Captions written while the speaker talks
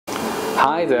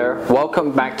Hi there,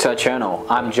 welcome back to our channel.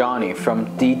 I'm Johnny from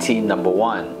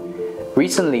DT1.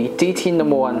 Recently,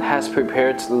 DT1 has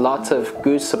prepared lots of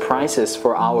good surprises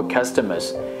for our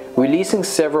customers, releasing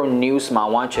several new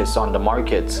smartwatches on the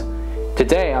market.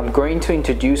 Today, I'm going to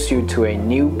introduce you to a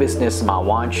new business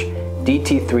smartwatch,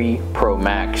 DT3 Pro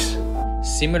Max.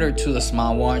 Similar to the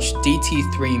smartwatch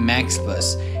DT3 Max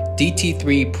Plus,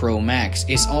 DT3 Pro Max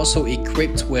is also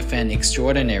equipped with an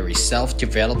extraordinary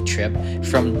self-developed chip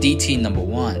from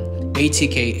DT1,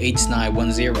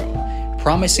 ATK8910,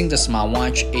 promising the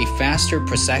smartwatch a faster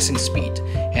processing speed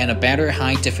and a better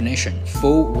high-definition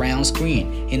full round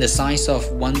screen in the size of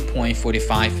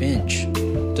 1.45 inch.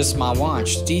 The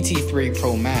smartwatch DT3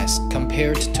 Pro Max,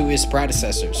 compared to its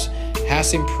predecessors,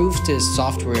 has improved its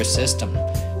software system.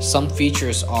 Some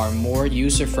features are more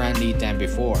user-friendly than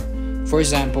before. For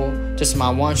example, the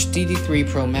smartwatch DT3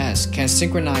 Pro Max can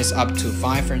synchronize up to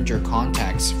 500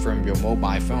 contacts from your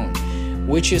mobile phone,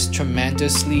 which is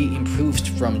tremendously improved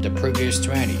from the previous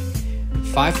 20.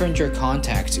 500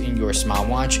 contacts in your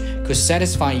smartwatch could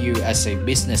satisfy you as a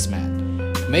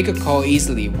businessman. Make a call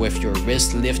easily with your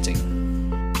wrist lifting.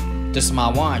 The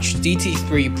smartwatch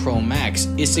DT3 Pro Max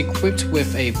is equipped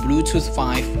with a Bluetooth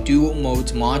 5 dual-mode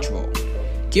module,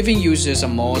 giving users a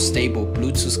more stable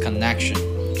Bluetooth connection.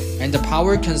 And the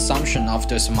power consumption of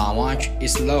the smartwatch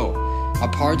is low.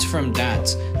 Apart from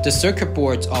that, the circuit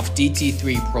board of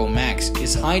DT3 Pro Max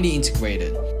is highly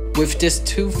integrated. With these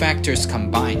two factors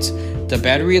combined, the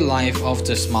battery life of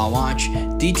the smartwatch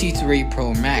DT3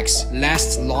 Pro Max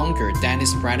lasts longer than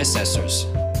its predecessors.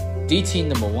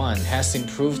 DT1 has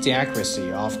improved the accuracy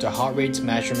of the heart rate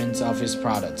measurements of its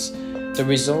products. The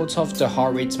result of the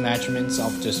heart rate measurements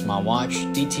of the smartwatch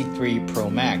DT3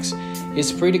 Pro Max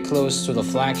is pretty close to the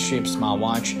flagship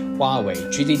smartwatch Huawei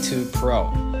GT2 Pro.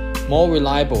 More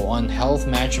reliable on health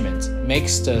measurements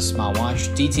makes the smartwatch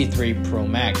DT3 Pro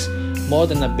Max more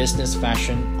than a business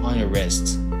fashion on your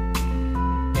wrist.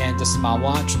 And the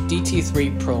smartwatch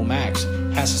DT3 Pro Max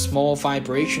has a small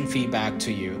vibration feedback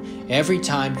to you every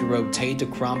time you rotate the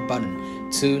crown button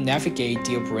to navigate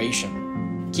the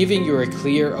operation, giving you a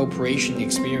clear operation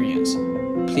experience.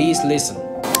 Please listen.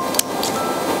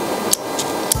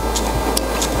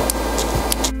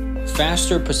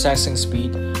 Faster processing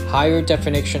speed, higher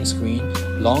definition screen,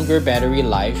 longer battery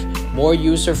life, more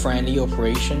user-friendly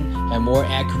operation, and more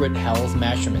accurate health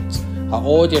measurements are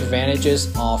all the advantages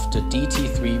of the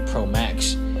DT3 Pro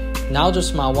Max. Now the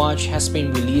smartwatch has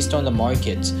been released on the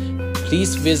market.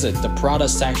 Please visit the product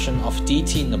section of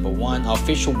DT1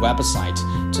 official website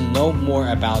to know more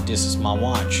about this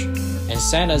smartwatch, and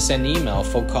send us an email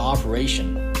for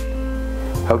cooperation.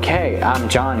 Okay, I'm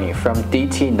Johnny from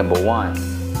DT1.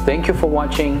 Thank you for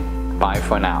watching. Bye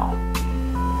for now.